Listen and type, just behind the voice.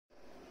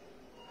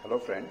Hello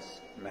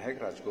friends,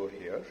 Mahek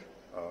here.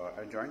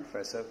 I joined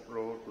Fresher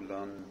Pro to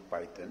learn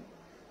Python.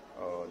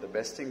 The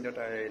best thing that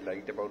I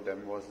liked about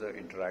them was the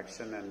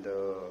interaction and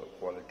the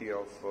quality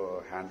of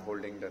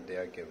hand-holding that they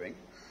are giving.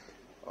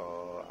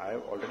 I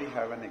already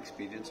have an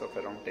experience of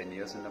around 10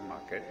 years in the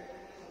market,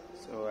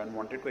 so I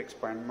wanted to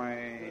expand my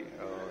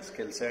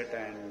skill set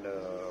and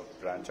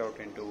branch out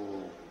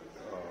into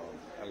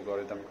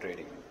algorithm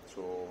trading.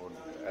 So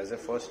as a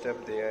first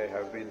step, they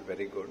have been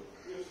very good,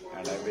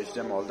 and I wish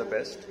them all the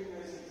best,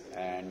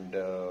 and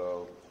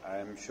I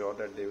am sure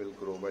that they will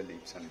grow by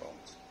leaps and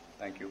bounds.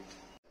 Thank you.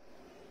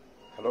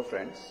 Hello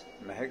friends,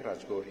 Mahek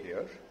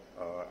here.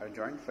 I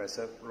joined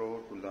Fresher Pro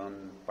to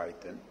learn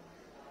Python.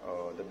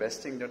 The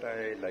best thing that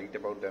I liked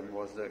about them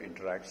was the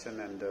interaction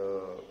and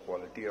the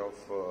quality of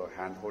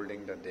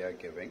hand-holding that they are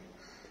giving.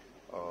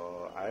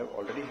 I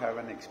already have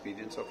an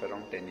experience of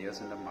around 10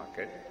 years in the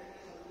market,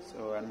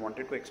 so I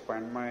wanted to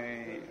expand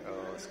my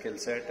skill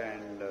set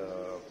and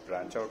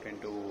branch out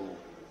into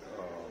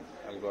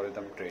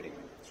algorithm trading.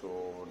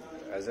 So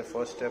as a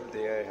first step,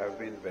 they have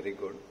been very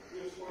good,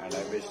 and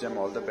I wish them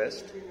all the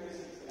best,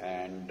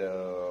 and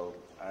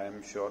I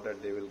am sure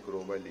that they will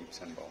grow by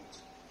leaps and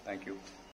bounds. Thank you.